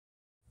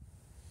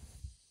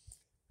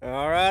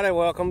Alrighty,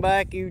 welcome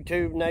back,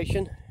 YouTube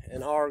Nation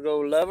and Argo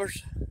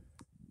lovers.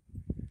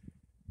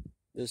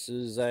 This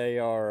is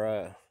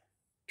our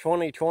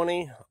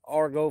 2020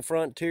 Argo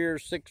Frontier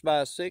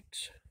 6x6.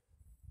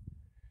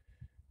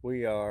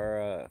 We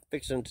are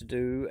fixing to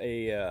do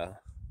a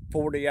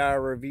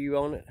 40-hour review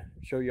on it.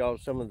 Show y'all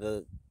some of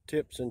the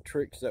tips and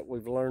tricks that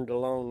we've learned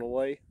along the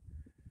way.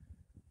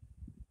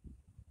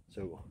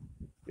 So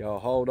y'all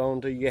hold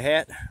on to your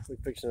hat. We're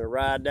fixing to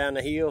ride down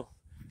the hill,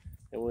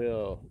 and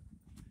we'll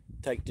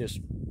take this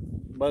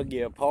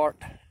buggy apart,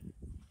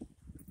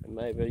 and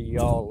maybe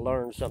y'all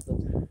learn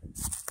something.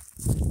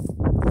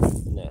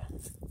 Now,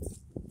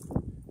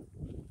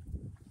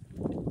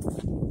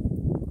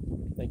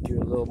 make you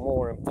a little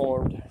more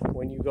informed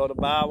when you go to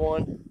buy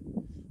one,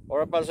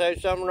 or if I say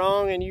something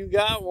wrong and you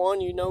got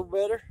one, you know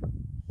better.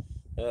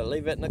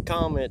 Leave it in the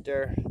comment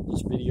there.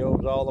 This video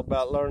is all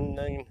about learning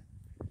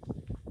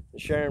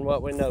and sharing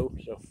what we know,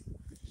 so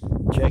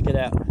check it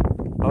out.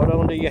 Hold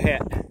on to your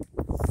hat.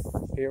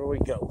 Here we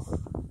go.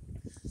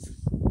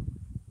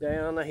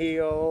 Down the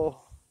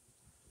hill,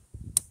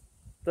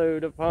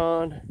 through the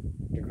pond,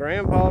 to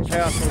Grandpa's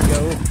house we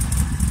go.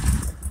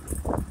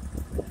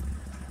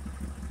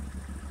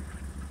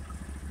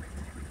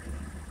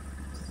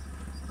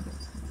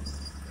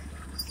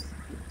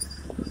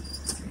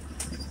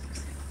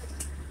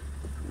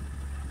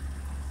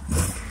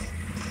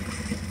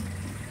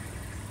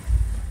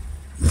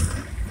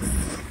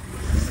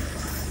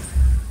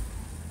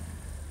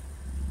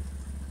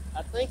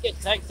 I think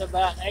it takes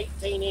about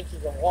 18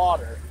 inches of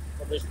water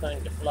for this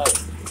thing to float.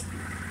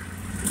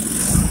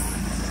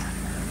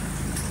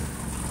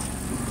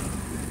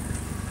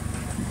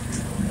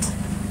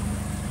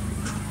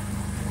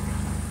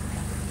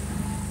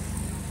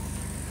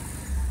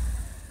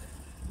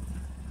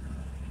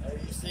 There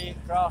you see it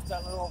cross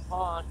that little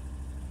pond.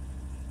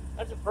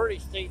 That's a pretty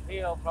steep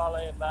hill,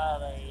 probably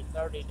about a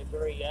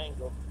 30-degree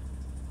angle.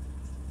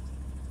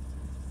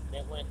 And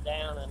it went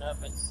down and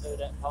up and through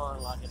that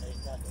pond like it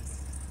ain't nothing.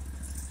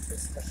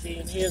 This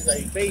machine is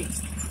a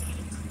beast.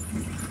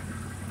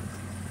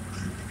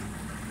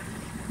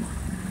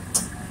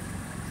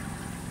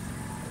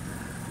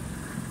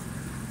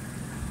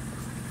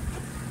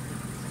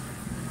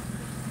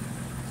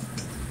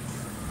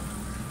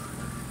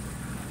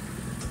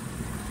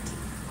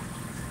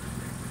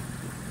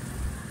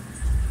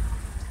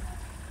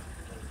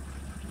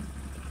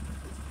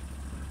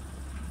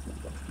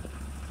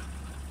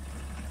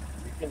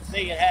 You can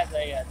see it has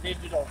a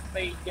digital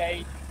speed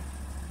gauge.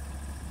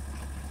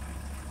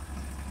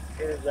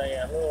 Here's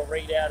a little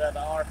readout of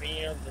the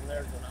RPMs, and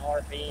there's an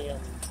RPM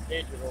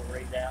digital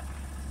readout.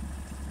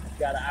 It's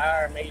got an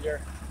hour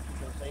meter.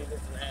 You can see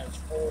this one has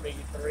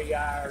 43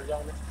 hours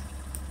on it.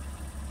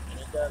 And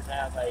it does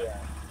have a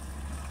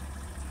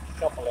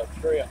couple of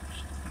trips.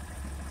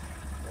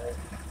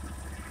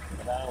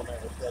 But I don't know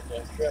if it's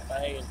got trip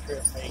A and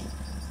trip B.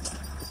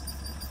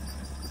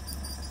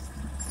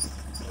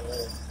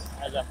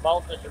 Has a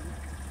voltage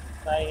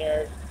thing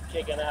there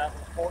kicking out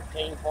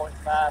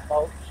 14.5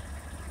 volts.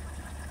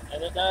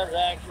 And it does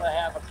actually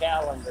have a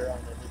calendar on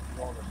it if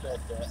you want to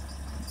set that.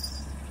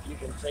 You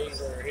can see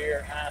we're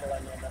here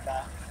idling at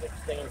about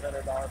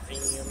 1600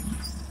 RPM,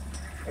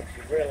 which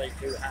is really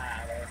too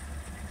high there.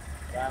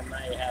 But I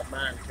may have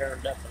mine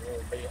turned up a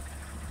little bit.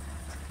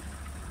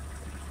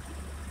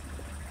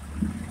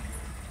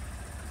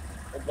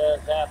 It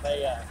does have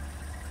a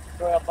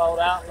 12-volt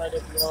outlet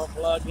if you want to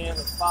plug in a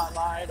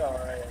spotlight or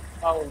a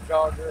phone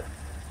charger.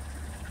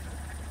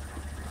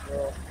 The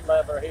little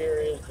lever here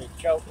is the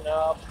choke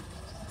knob.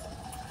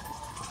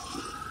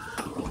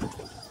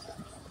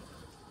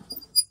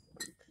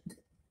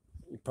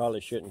 You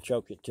probably shouldn't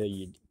choke it till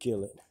you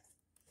kill it.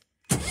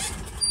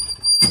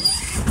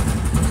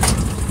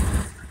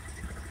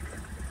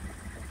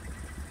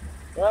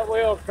 Well,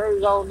 we'll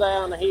cruise on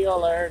down the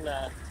hill there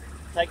and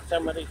take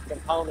some of these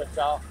components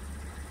off.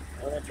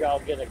 I'll let y'all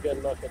get a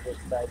good look at this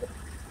baby.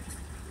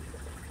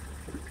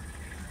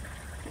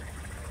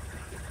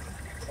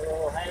 The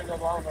little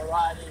handle on the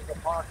right is the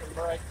parking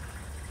brake.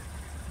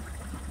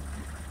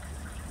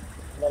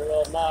 The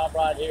little knob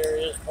right here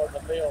is for the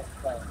bill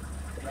front.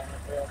 You want to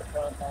bill the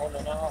front on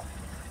and off.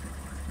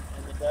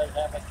 And it does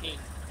have a key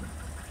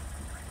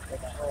for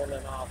the on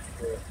and off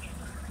switch.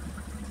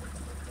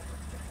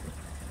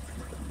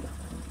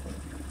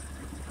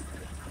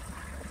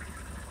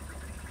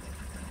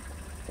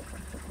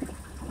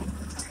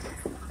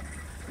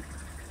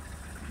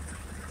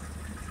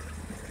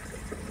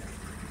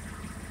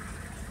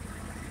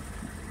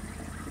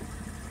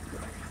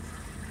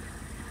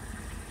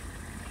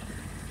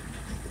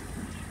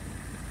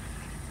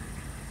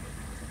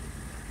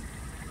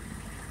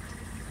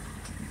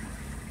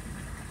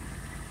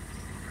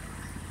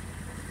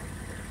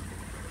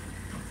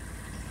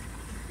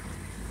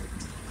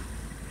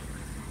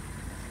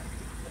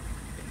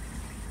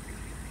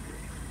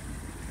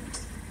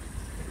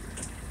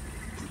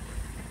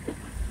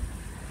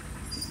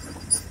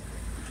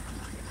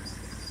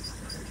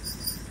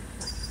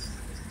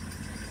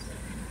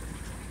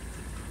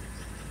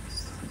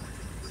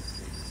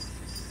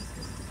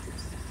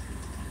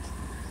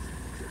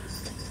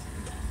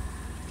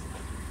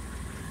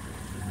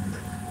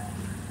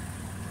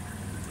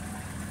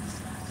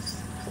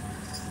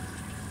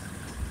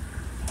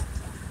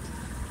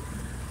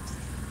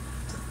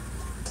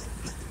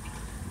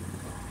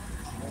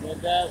 And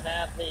it does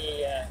have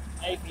the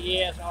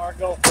ABS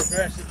Argo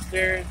progressive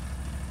steering.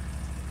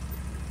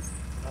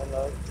 On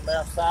the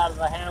left side of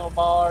the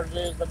handlebars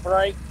is the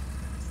brake,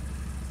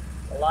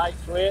 the light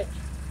switch,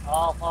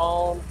 off,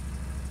 on,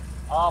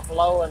 off,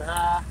 low and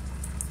high,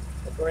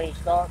 the green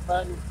start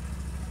button,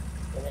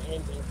 and the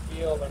engine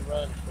fuel and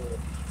run switch.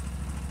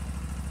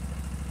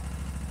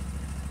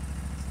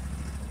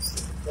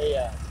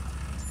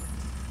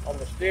 On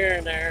the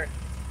steering there,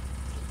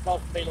 it's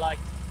supposed to be like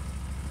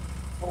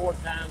 4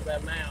 times the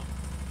amount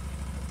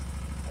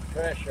of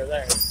pressure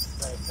there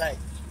that it takes.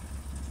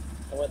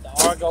 And with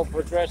the Argo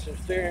progressive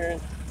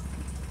steering,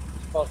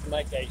 it's supposed to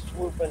make a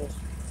swooping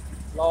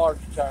large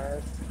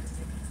turn.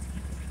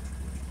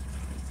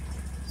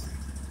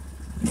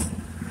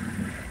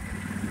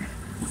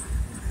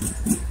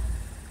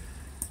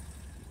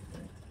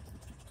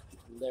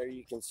 There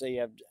you can see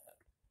I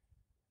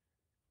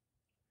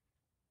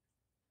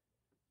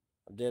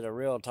did a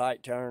real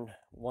tight turn.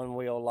 One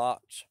wheel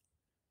locks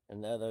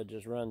and the other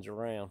just runs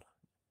around.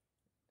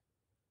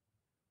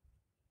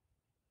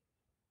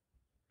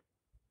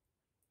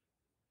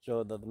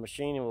 So the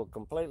machine will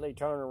completely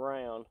turn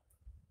around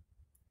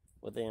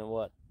within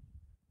what,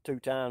 2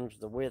 times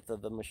the width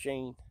of the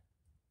machine.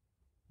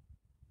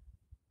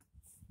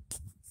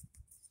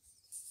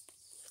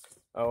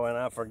 Oh, and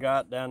I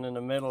forgot, down in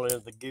the middle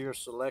is the gear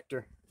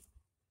selector.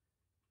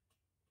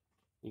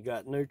 You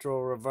got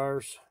neutral,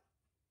 reverse,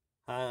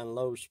 high and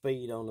low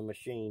speed on the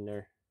machine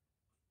there.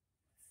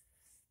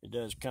 It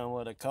does come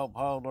with a cup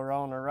holder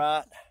on the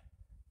right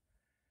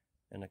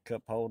and a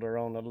cup holder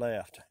on the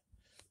left.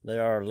 They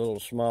are a little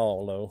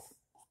small though.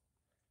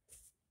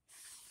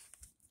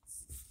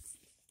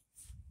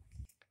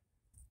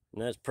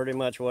 And that's pretty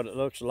much what it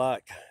looks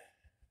like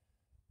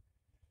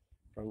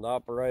from the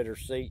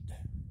operator's seat.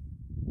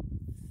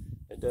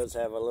 It does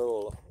have a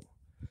little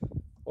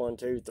 1,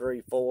 2,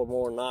 3, 4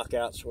 more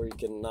knockouts where you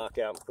can knock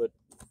out and put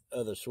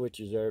other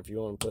switches there if you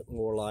want to put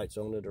more lights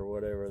on it or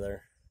whatever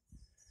there.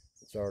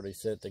 It's already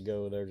set to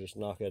go there. Just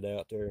knock it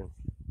out there and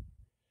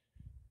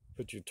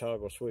put your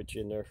toggle switch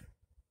in there.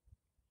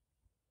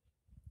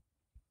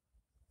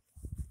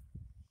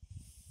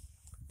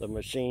 The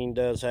machine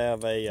does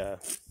have a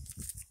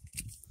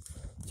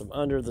some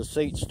under the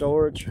seat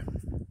storage.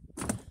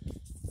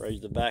 Raise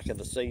the back of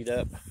the seat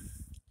up.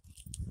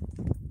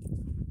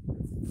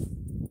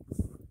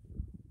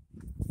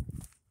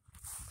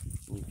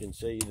 You can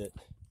see that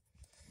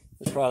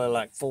it's probably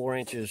like 4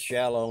 inches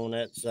shallow on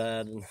that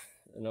side,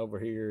 and over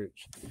here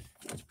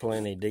it's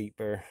plenty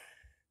deeper.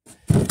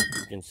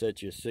 You can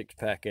set your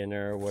 6-pack in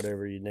there or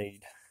whatever you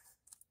need.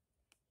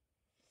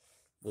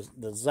 The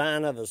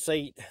design of the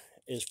seat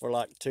is for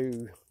like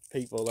 2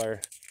 people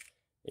there.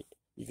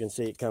 You can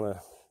see it kind of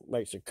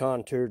makes a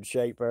contoured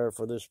shape there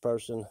for this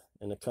person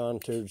and a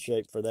contoured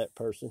shape for that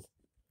person.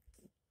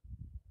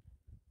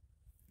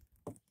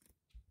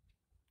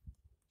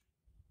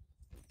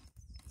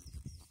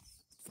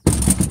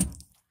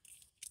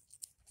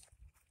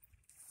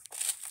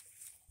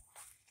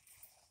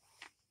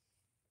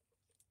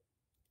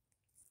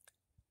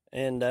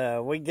 And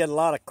we get a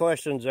lot of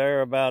questions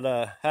there about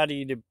how do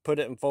you put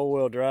it in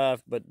 4-wheel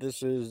drive, but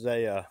this is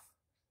a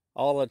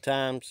all the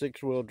time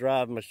 6-wheel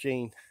drive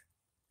machine.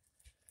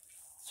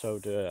 So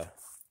you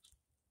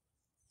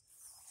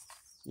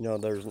know,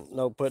 there's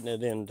no putting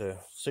it into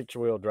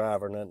 6-wheel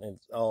drive or nothing.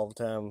 It's all the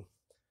time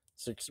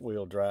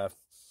 6-wheel drive.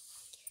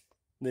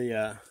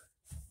 It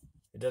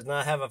does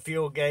not have a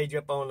fuel gauge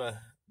up on the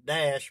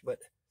dash, but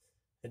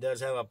it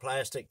does have a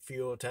plastic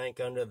fuel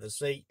tank under the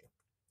seat.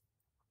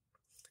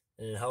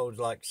 And it holds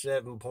like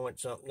 7 point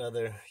something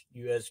other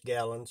US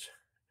gallons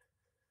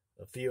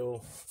of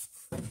fuel.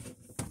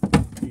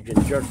 You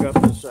can jerk up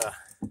this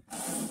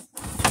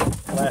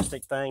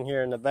plastic thing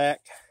here in the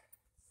back.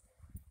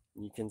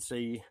 You can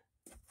see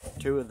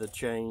 2 of the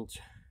chains.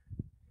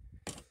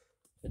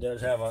 It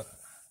does have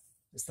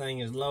this thing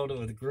is loaded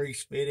with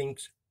grease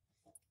fittings.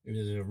 It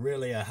is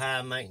really a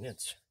high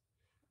maintenance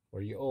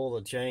where you oil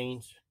the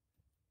chains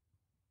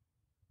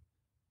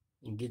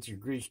and get your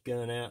grease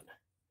gun out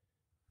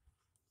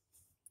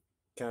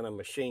kind of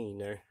machine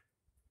there.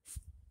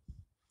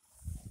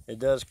 It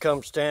does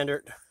come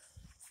standard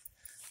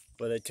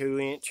with a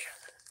 2-inch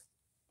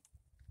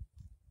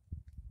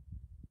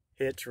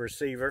hitch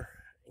receiver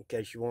in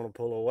case you want to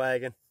pull a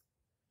wagon.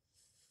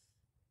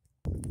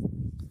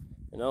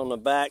 And on the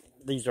back,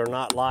 these are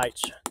not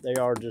lights, they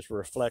are just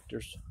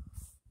reflectors.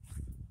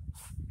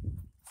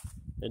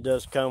 It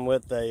does come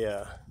with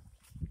a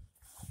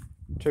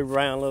 2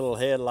 round little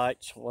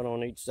headlights, one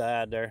on each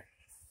side there.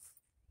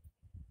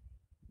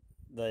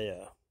 They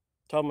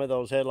told me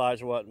those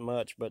headlights wasn't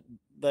much, but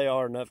they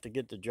are enough to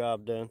get the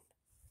job done.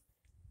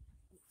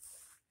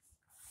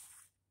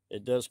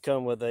 It does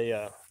come with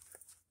a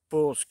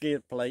full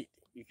skid plate.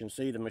 You can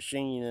see the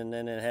machine, and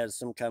then it has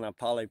some kind of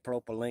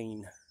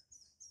polypropylene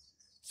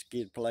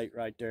skid plate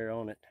right there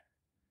on it.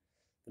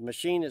 The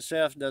machine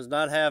itself does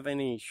not have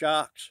any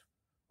shocks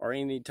or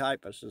any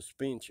type of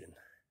suspension.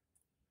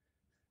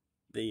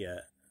 The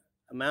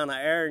amount of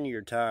air in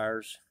your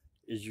tires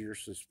is your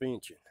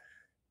suspension.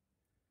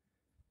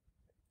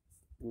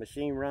 The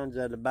machine runs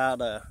at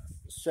about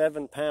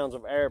 7 pounds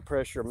of air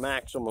pressure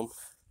maximum,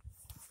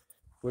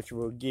 which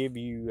will give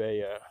you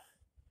a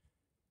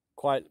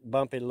quite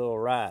bumpy little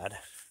ride.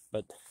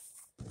 But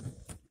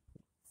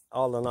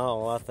all in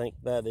all, I think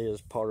that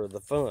is part of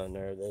the fun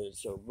there, that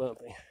it's so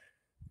bumpy.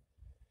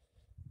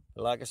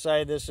 Like I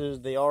say, this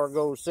is the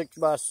Argo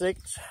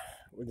 6x6.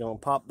 We're gonna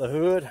pop the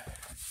hood.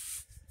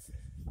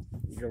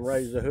 You can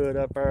raise the hood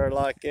up there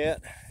like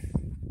that,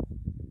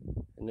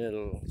 and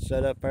it'll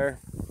set up there.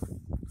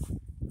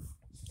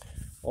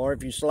 Or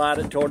if you slide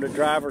it toward the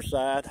driver's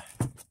side,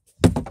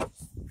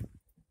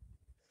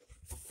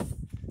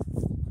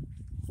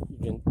 you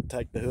can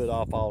take the hood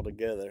off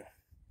altogether.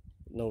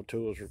 No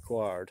tools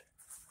required.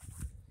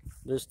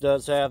 This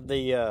does have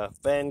the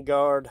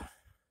Vanguard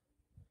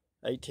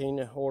 18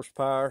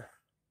 horsepower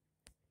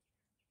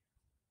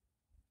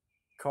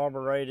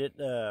carbureted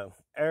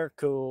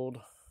air-cooled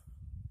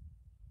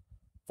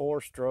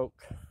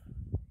 4-stroke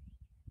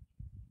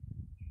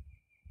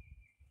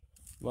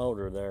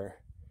motor there.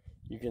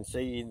 You can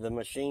see the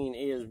machine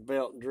is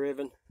belt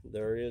driven.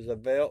 There is a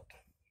belt,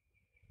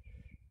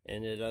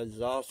 and it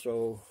is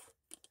also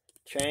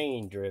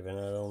chain driven.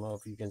 I don't know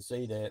if you can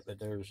see that, but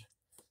there's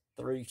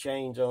 3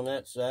 chains on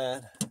that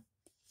side,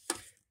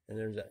 and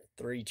there's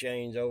 3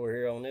 chains over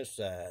here on this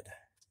side.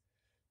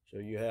 So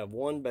you have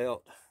 1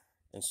 belt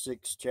and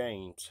 6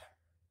 chains.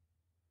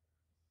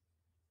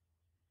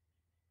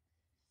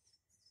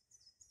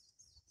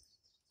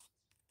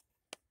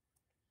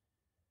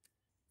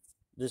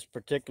 This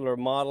particular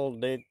model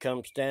did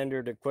come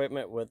standard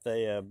equipment with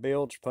a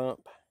bilge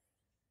pump.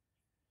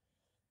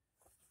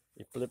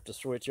 You flip the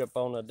switch up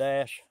on the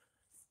dash,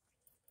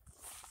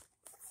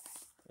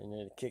 and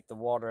then kick the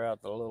water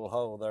out the little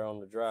hole there on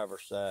the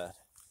driver's side.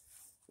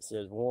 It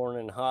says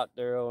warning hot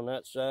there on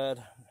that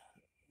side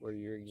where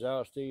your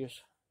exhaust is.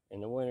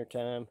 In the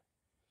wintertime,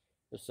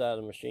 this side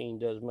of the machine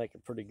does make a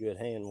pretty good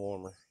hand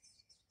warmer.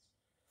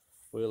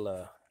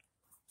 You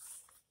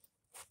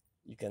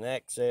can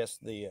access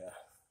the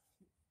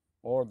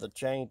more of the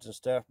chains and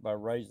stuff by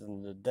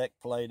raising the deck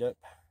plate up.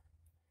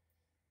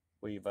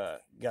 We've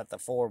got the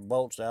 4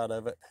 bolts out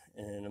of it,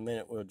 and in a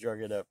minute we'll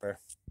jerk it up there.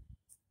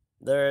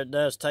 There, it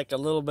does take a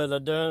little bit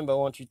of doing, but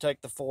once you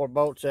take the 4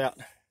 bolts out,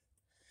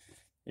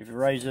 if you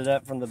raise it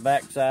up from the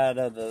back side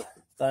of the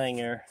thing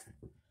here,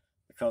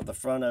 because the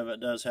front of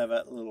it does have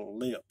that little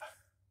lip.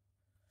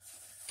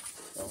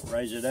 So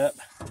raise it up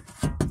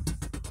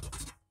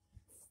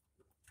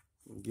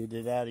and get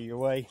it out of your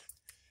way,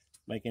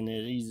 making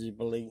it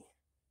easily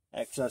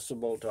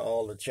accessible to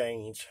all the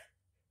chains.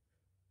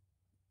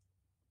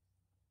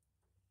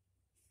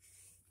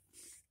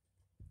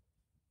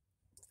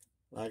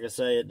 Like I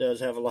say, it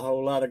does have a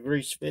whole lot of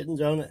grease fittings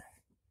on it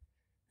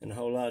and a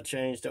whole lot of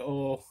change to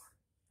oil.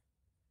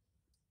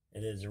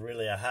 It is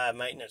really a high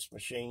maintenance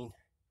machine.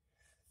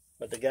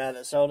 But the guy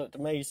that sold it to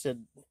me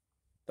said,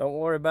 don't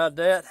worry about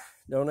that.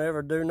 Don't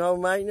ever do no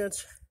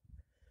maintenance.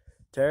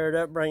 Tear it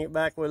up, bring it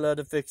back, we'll let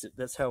it fix it.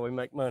 That's how we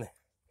make money.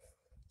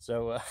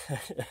 So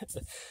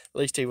at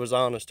least he was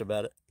honest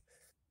about it.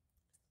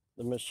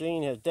 The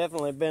machine has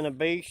definitely been a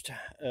beast.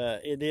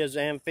 It is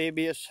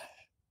amphibious.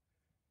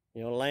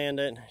 You know, land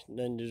it,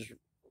 then just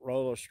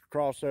roll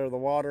across there the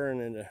water,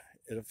 and then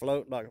it'll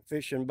float like a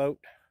fishing boat.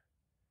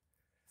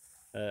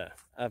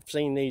 I've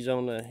seen these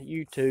on the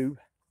YouTube,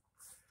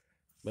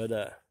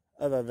 but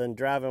other than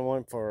driving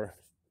one for,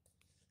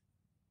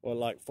 well,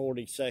 like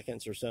 40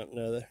 seconds or something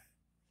other,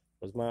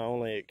 was my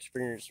only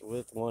experience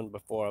with one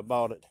before I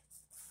bought it.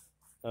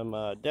 I'm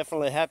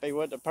definitely happy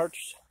with the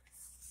purchase.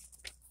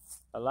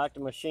 I like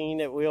the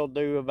machine. It will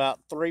do about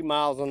 3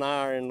 miles an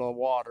hour in the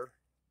water.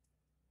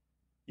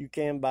 You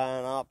can buy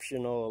an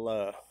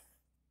optional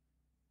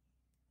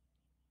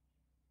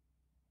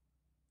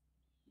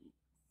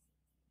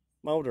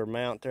motor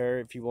mount there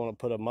if you want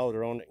to put a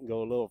motor on it and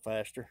go a little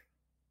faster.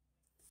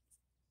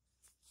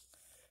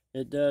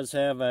 It does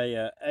have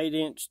a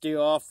 8-inch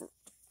steel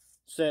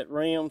offset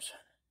rims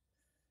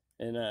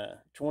and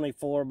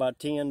 24 by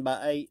 10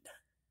 by 8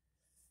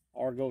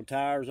 Argo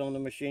tires on the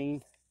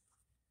machine.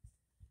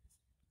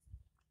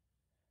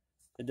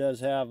 It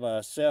does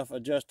have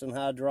self-adjusting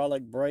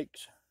hydraulic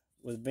brakes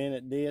with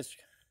vented disc,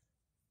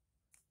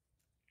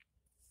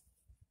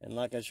 and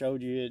like I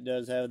showed you, it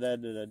does have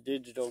that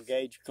digital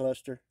gauge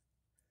cluster.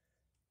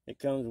 It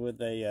comes with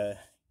a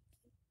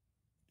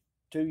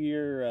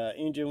 2-year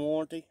engine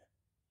warranty,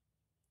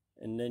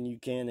 and then you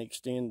can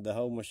extend the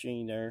whole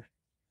machine there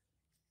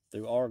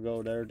through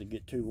Argo there to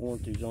get 2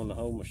 warranties on the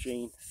whole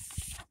machine.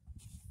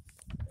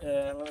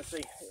 Let's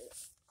see,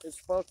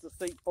 it's supposed to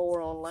seat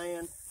 4 on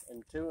land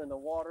and 2 in the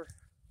water.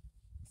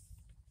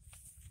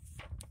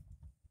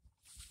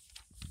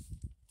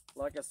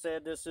 Like I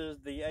said, this is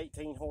the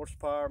 18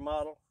 horsepower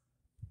model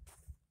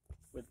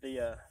with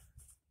the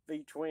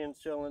V-twin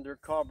cylinder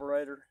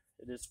carburetor.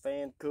 It is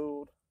fan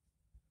cooled.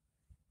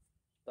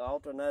 The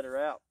alternator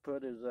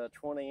output is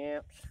 20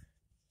 amps.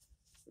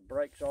 The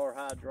brakes are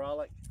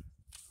hydraulic.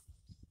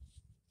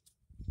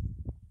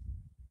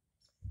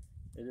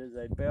 It is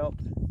a belt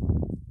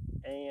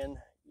and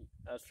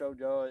I showed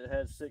y'all it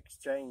has 6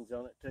 chains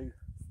on it too.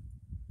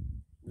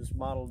 This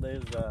model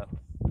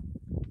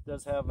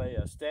does have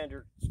a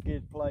standard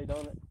skid plate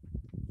on it.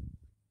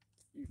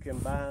 You can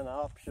buy an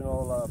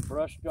optional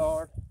brush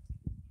guard,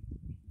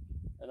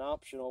 an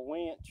optional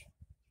winch,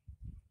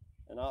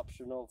 an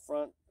optional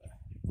front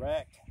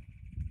rack.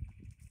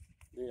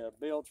 The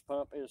bilge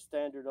pump is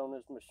standard on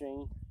this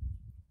machine.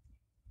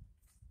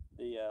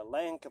 The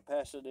land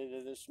capacity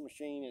of this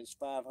machine is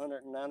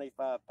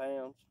 595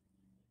 pounds,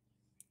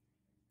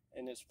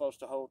 and it's supposed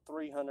to hold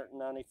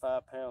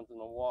 395 pounds in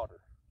the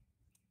water.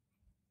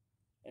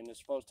 And it's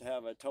supposed to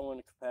have a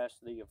towing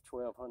capacity of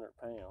 1,200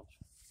 pounds.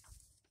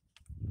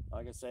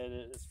 Like I said,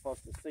 it's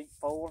supposed to seat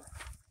 4.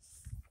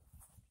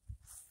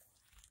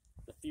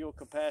 The fuel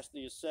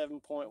capacity is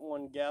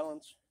 7.1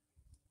 gallons.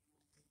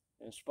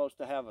 And it's supposed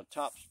to have a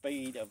top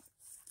speed of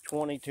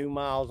 22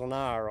 miles an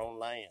hour on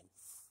land.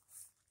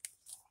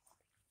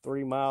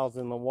 3 miles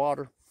in the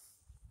water.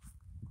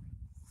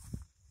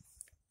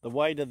 The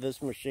weight of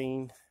this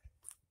machine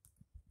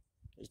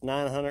is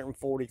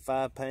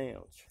 945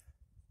 pounds.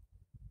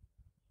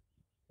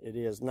 It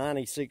is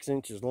 96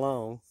 inches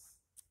long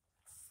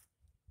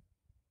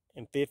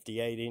and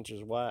 58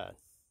 inches wide.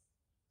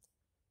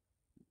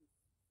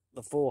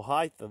 The full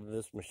height of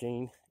this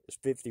machine is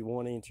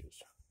 51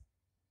 inches.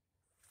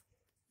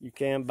 You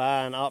can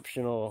buy an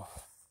optional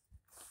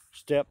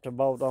step to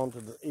bolt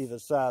onto either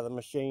side of the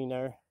machine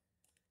there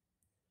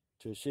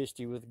to assist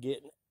you with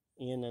getting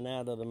in and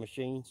out of the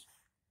machines.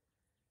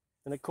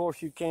 And of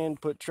course you can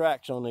put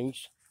tracks on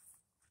these.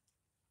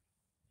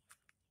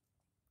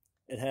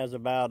 It has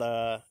about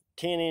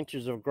 10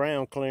 inches of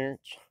ground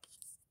clearance.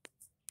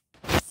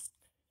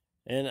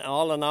 And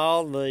all in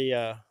all,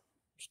 the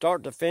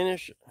start to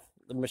finish,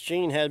 the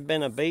machine has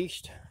been a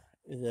beast.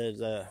 It has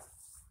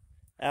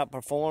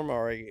outperformed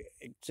or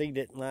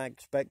exceeded my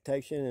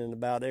expectation in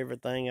about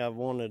everything I've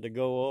wanted to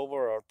go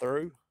over or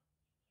through.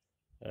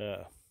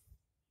 And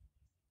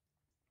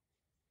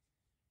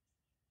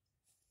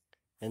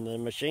the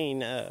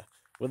machine,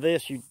 with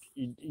this, you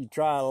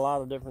try a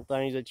lot of different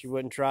things that you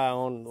wouldn't try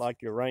on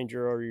like your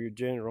Ranger or your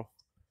General.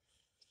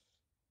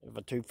 If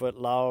a 2-foot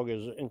log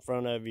is in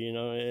front of you, you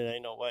know, it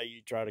ain't no way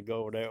you try to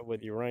go over there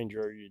with your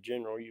Ranger or your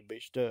General, you'd be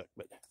stuck.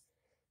 But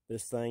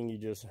this thing, you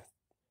just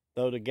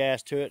throw the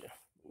gas to it,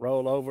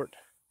 roll over it,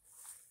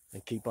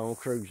 and keep on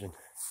cruising.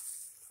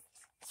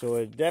 So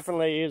it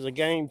definitely is a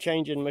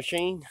game-changing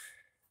machine.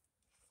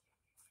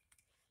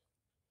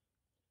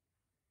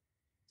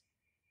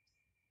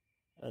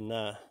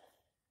 And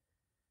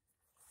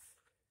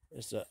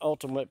it's the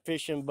ultimate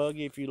fishing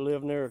buggy if you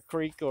live near a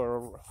creek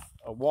or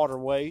a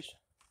waterways.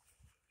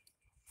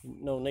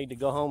 No need to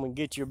go home and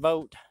get your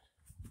boat.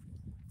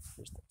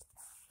 Just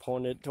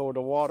point it toward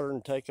the water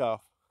and take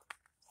off.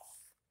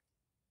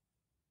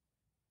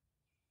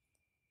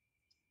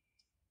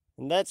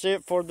 And that's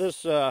it for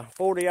this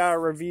 40-hour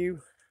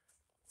review.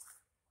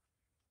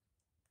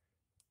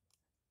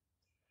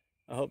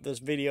 I hope this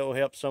video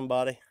helps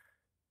somebody.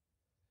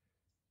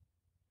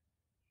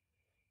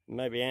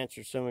 Maybe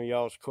answer some of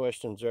y'all's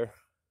questions there.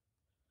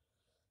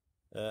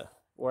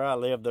 Where I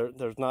live,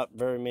 there's not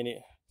very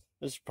many.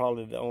 This is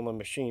probably the only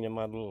machine in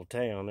my little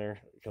town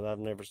there, because I've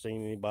never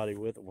seen anybody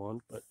with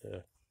one. But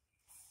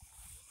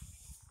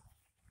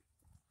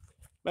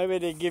maybe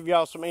it'll give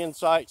y'all some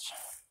insights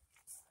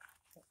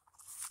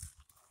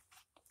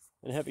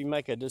and help you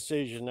make a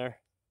decision there.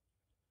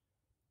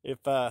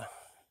 If I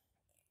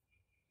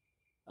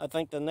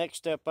think the next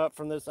step up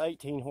from this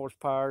 18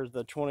 horsepower is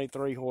the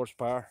 23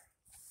 horsepower.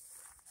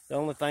 The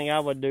only thing I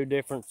would do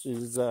different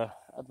is I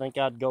think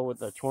I'd go with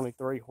the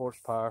 23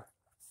 horsepower.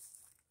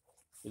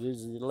 It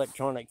is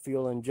electronic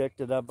fuel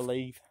injected, I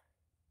believe.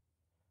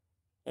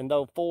 And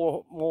though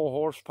 4 more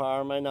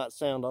horsepower may not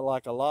sound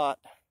like a lot,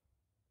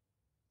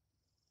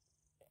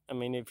 I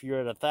mean, if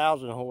you're at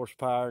 1,000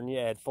 horsepower and you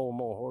add 4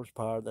 more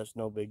horsepower, that's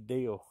no big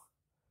deal.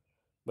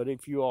 But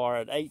if you are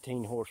at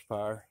 18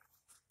 horsepower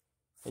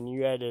and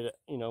you added,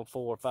 you know,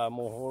 4 or 5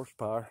 more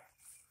horsepower,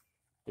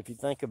 if you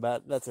think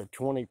about it, that's a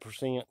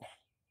 20%,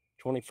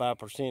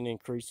 25%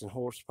 increase in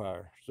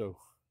horsepower. So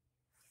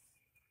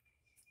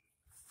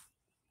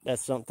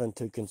that's something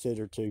to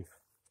consider too.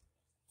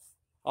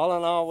 All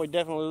in all, we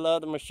definitely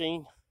love the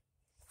machine.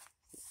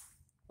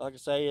 Like I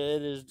say,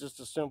 it is just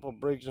a simple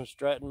Briggs &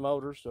 Stratton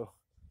motor, so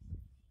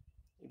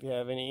if you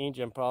have any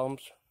engine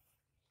problems,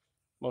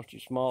 most of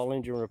your small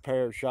engine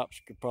repair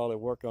shops could probably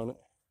work on it.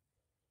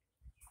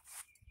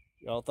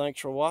 Y'all,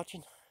 thanks for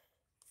watching.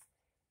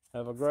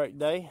 Have a great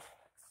day.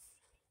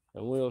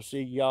 And we'll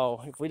see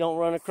y'all. If we don't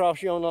run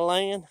across you on the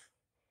land,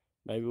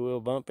 maybe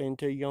we'll bump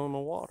into you on the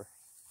water.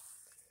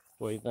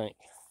 What do you think?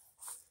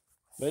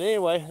 But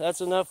anyway,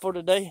 that's enough for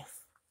today.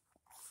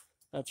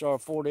 That's our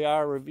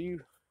 40-hour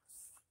review.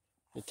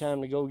 It's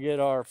time to go get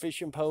our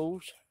fishing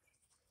poles,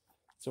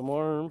 some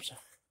worms,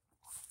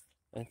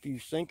 and a few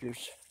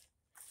sinkers.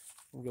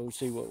 We'll go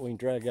see what we can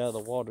drag out of the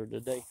water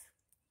today.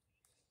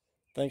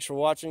 Thanks for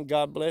watching.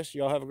 God bless.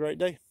 Y'all have a great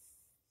day.